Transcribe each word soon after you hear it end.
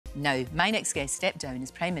Now, my next guest stepped down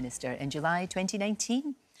as Prime Minister in July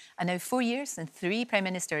 2019. And now 4 years and 3 Prime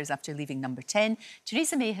Ministers after leaving No.10,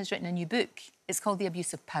 Theresa May has written a new book. It's called The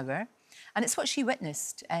Abuse of Power. And it's what she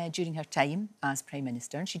witnessed during her time as Prime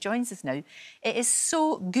Minister. And she joins us now. It is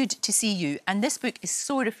so good to see you. And this book is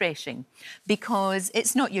so refreshing because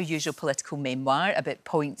it's not your usual political memoir about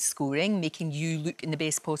point scoring, making you look in the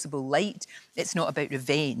best possible light. It's not about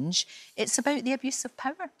revenge. It's about the abuse of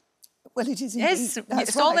power. Well, it is indeed.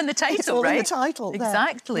 It's all in the title, it's all right? in the title.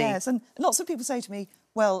 Exactly. There. Yes, and lots of people say to me,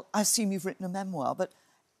 well, I assume you've written a memoir. But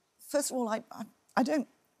first of all, I don't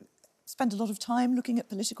spend a lot of time looking at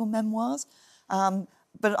political memoirs.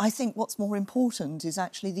 But I think what's more important is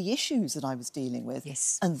actually the issues that I was dealing with.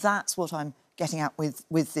 Yes. And that's what I'm getting at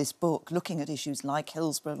with this book, looking at issues like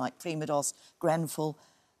Hillsborough, like Primados, Grenfell,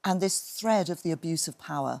 and this thread of the abuse of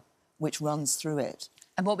power which runs through it.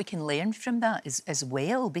 And what we can learn from that is as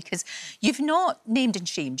well, because you've not named and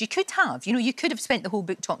shamed. You could have. You know, you could have spent the whole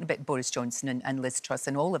book talking about Boris Johnson and Liz Truss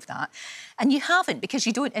and all of that. And you haven't, because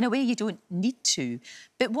you don't, in a way, you don't need to.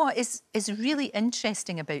 But what is really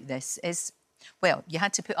interesting about this is, well, you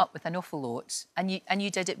had to put up with an awful lot, and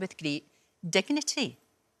you did it with great dignity.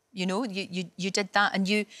 You know, you did that, and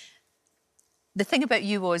the thing about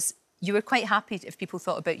you was you were quite happy if people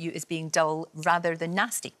thought about you as being dull rather than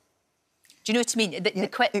nasty. Do you know what I mean? The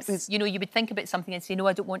quips, you know, you would think about something and say, no,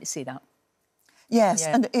 I don't want to say that. Yes,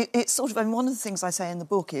 yeah. And it's sort of, and one of the things I say in the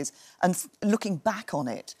book is, and looking back on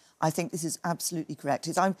it, I think this is absolutely correct.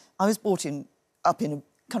 I was brought up in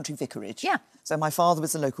a country vicarage. Yeah. So my father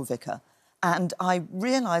was a local vicar. And I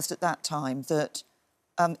realised at that time that,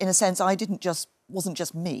 in a sense, wasn't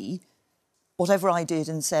just me. Whatever I did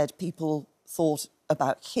and said, people thought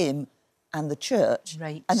about him and the church.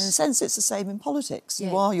 Right. And in a sense, it's the same in politics. Yeah.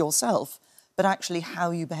 You are yourself, but actually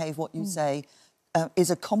how you behave, what you say,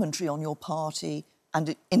 is a commentary on your party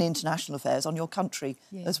and in international affairs on your country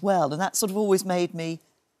as well. And that sort of always made me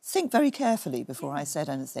think very carefully before I said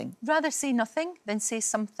anything. Rather say nothing than say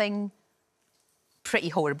something pretty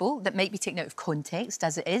horrible that might be taken out of context,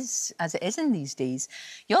 as it is in these days.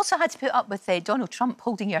 You also had to put up with Donald Trump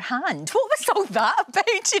holding your hand. What was all that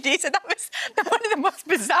about, Theresa? That was one of the most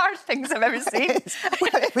bizarre things I've ever seen.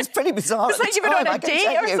 Well, it was pretty bizarre. It's like you were on a date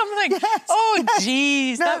or something. Yes, oh,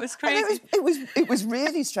 jeez, that was crazy. It was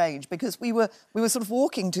really strange because we were sort of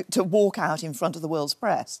walking to walk out in front of the world's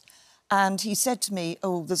press, and he said to me,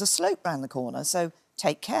 "Oh, there's a slope round the corner, so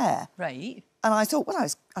take care." Right. And I thought, well,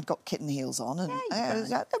 I'd got kitten heels on and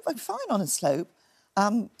I'm fine on a slope.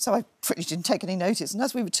 So I pretty didn't take any notice. And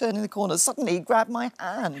as we were turning the corner, suddenly he grabbed my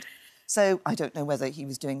hand. So I don't know whether he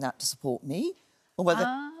was doing that to support me or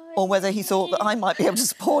whether he thought that I might be able to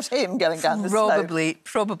support him going down the slope.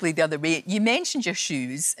 Probably the other way. You mentioned your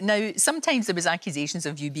shoes. Now, sometimes there was accusations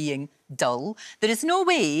of you being dull. There is no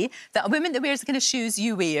way that a woman that wears the kind of shoes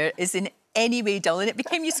you wear is in any way dull, and it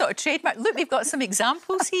became your sort of trademark. Look, we've got some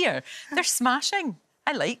examples here. They're smashing.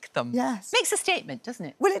 I like them. Yes. Makes a statement, doesn't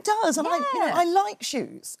it? Well, it does. And I like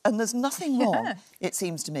shoes, and there's nothing wrong, it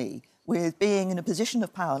seems to me, with being in a position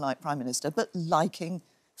of power like Prime Minister, but liking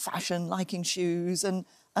fashion, liking shoes, and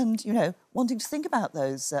you know, wanting to think about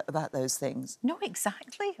those things. No,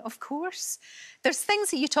 exactly, of course. There's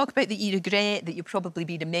things that you talk about that you regret, that you'll probably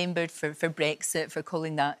be remembered for Brexit, for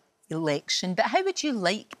calling that election. But how would you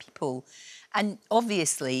like people, and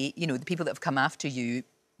obviously, you know, the people that have come after you,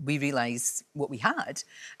 we realise what we had.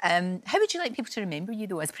 How would you like people to remember you,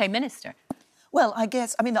 though, as Prime Minister? Well, I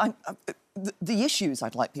guess, I mean, the issues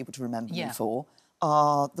I'd like people to remember me for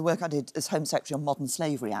are the work I did as Home Secretary on Modern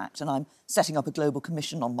Slavery Act, and I'm setting up a global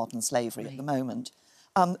commission on modern slavery at the moment.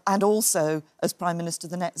 And also, as Prime Minister,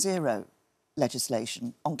 the Net Zero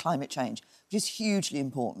legislation on climate change, which is hugely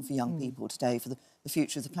important for young people today, for the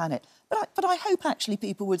future of the planet. But I hope, actually,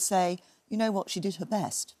 people would say, you know what, she did her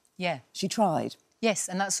best. Yeah. She tried. Yes,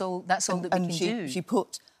 and that's all that we can do. She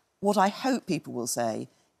put... What I hope people will say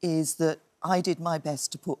is that I did my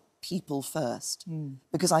best to put people first.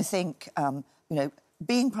 Because I think, you know,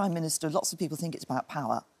 being Prime Minister, lots of people think it's about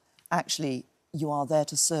power. Actually, you are there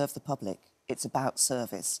to serve the public. It's about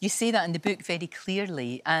service. You say that in the book very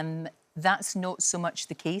clearly. That's not so much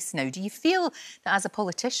the case now. Do you feel that as a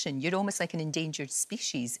politician, you're almost like an endangered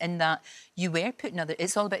species in that you were putting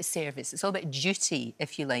it's all about service, it's all about duty,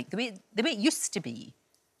 if you like, the way it used to be?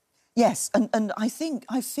 Yes, and I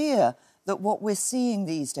fear that what we're seeing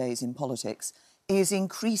these days in politics is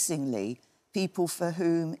increasingly people for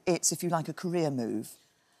whom it's, if you like, a career move.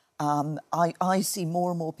 I see more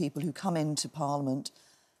and more people who come into Parliament,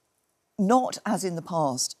 not as in the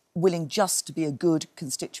past, willing just to be a good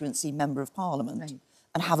constituency member of Parliament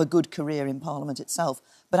and have a good career in Parliament itself,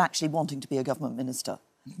 but actually wanting to be a government minister.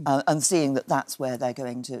 and seeing that that's where they're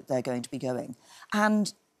going to be going.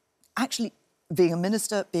 And actually, being a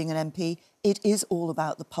minister, being an MP, it is all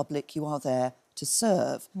about the public you are there to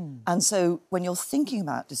serve. And so when you're thinking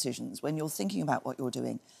about decisions, when you're thinking about what you're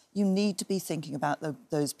doing, you need to be thinking about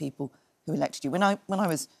those people who elected you. When I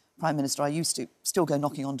was Prime Minister, I used to still go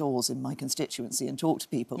knocking on doors in my constituency and talk to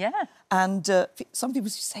people. Yeah. And some people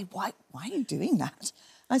used to say, why are you doing that?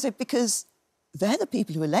 And I said, because they're the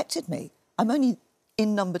people who elected me. I'm only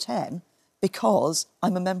in number 10 because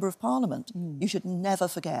I'm a member of Parliament. You should never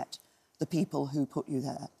forget the people who put you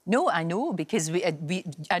there. No, I know, because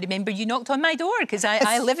I remember you knocked on my door because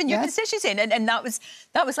I live in your constituency, and that was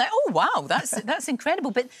like, oh wow, that's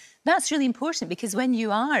incredible. But that's really important, because when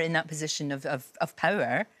you are in that position of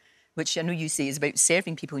power, which I know you say is about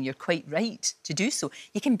serving people, and you're quite right to do so,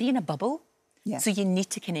 you can be in a bubble. Yeah. So you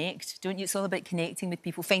need to connect, don't you? It's all about connecting with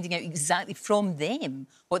people, finding out exactly from them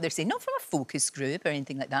what they're saying, not from a focus group or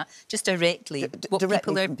anything like that, just directly what directly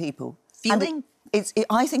people are from people feeling.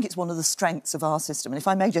 I think it's one of the strengths of our system. And if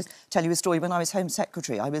I may just tell you a story, when I was Home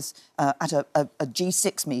Secretary, I was at a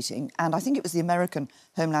G6 meeting, and I think it was the American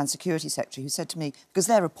Homeland Security Secretary who said to me, because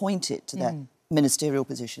they're appointed to their ministerial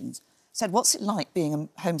positions, said, what's it like being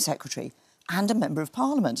a Home Secretary and a Member of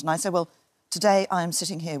Parliament? And I said, well, today I am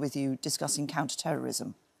sitting here with you discussing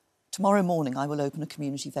counter-terrorism. Tomorrow morning I will open a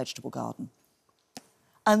community vegetable garden.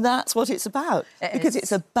 And that's what it's about, because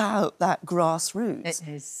it's about that grassroots. It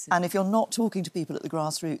is. And if you're not talking to people at the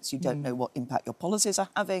grassroots, you don't know what impact your policies are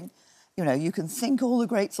having. You know, you can think all the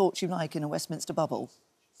great thoughts you like in a Westminster bubble.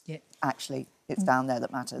 Yeah. Actually, it's down there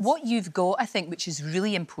that matters. What you've got, I think, which is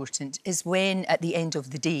really important, is when, at the end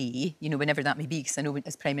of the day, you know, whenever that may be, because I know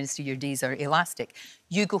as Prime Minister your days are elastic,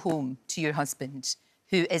 you go home to your husband,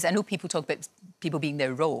 who is, I know people talk about people being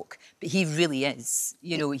their rock, but he really is.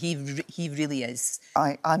 You know, he really is.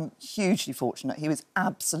 I'm hugely fortunate. He was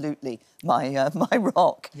absolutely my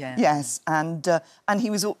rock. Yeah. Yes, and he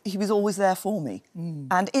was always there for me.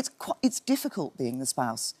 And it's difficult being the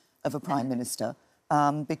spouse of a Prime Minister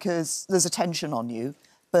because there's a tension on you,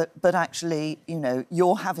 but actually, you know,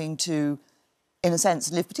 you're having to, in a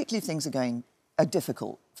sense, live, particularly if things are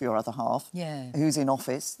difficult for your other half, who's in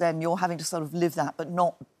office, then you're having to sort of live that, but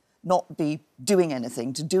not be doing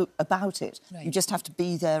anything to do about it. Right. You just have to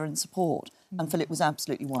be there and support. And Philip was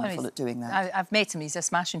absolutely wonderful at doing that. I've met him. He's a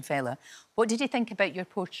smashing fella. What did he think about your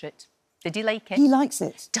portrait? Did he like it? He likes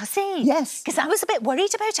it. Does he? Yes. Because I was a bit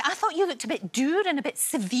worried about it. I thought you looked a bit dour and a bit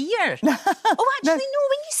severe. Oh, actually, no, when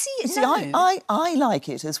you see it now... I like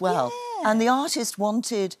it as well. Yeah. And the artist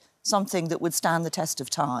wanted something that would stand the test of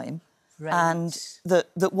time. Right. And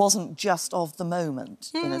that wasn't just of the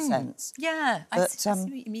moment, in a sense. Yeah, I see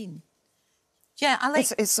what you mean. Yeah, I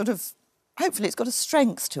like... It's sort of... Hopefully it's got a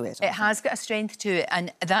strength to it. It has got a strength to it,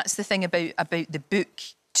 and that's the thing about the book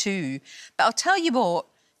too. But I'll tell you what,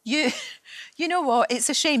 you know what, it's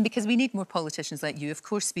a shame because we need more politicians like you, of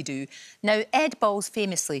course we do. Now, Ed Balls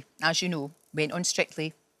famously, as you know, went on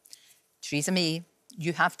Strictly. Theresa May,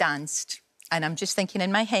 you have danced, and I'm just thinking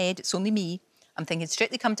in my head, it's only me, I'm thinking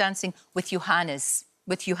Strictly Come Dancing with Johannes.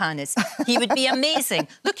 With Johannes. He would be amazing.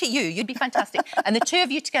 Look at you, you'd be fantastic. And the two of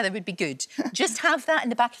you together would be good. Just have that in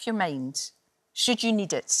the back of your mind, should you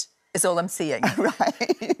need it, is all I'm saying.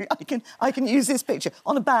 Right. I can use this picture.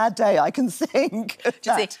 On a bad day, I can think of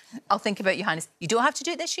just that. Say, I'll think about Johannes. You don't have to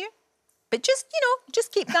do it this year, but just, you know,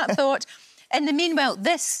 just keep that thought. In the meanwhile,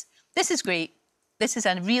 this is great. This is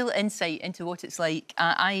a real insight into what it's like.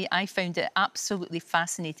 I found it absolutely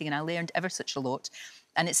fascinating, and I learned ever such a lot.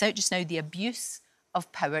 And it's out just now, The Abuse of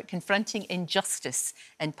Power, Confronting Injustice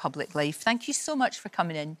in Public Life. Thank you so much for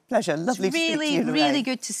coming in. Pleasure. Lovely to speak to you, Lorraine. Really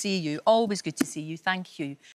good to see you. Always good to see you. Thank you.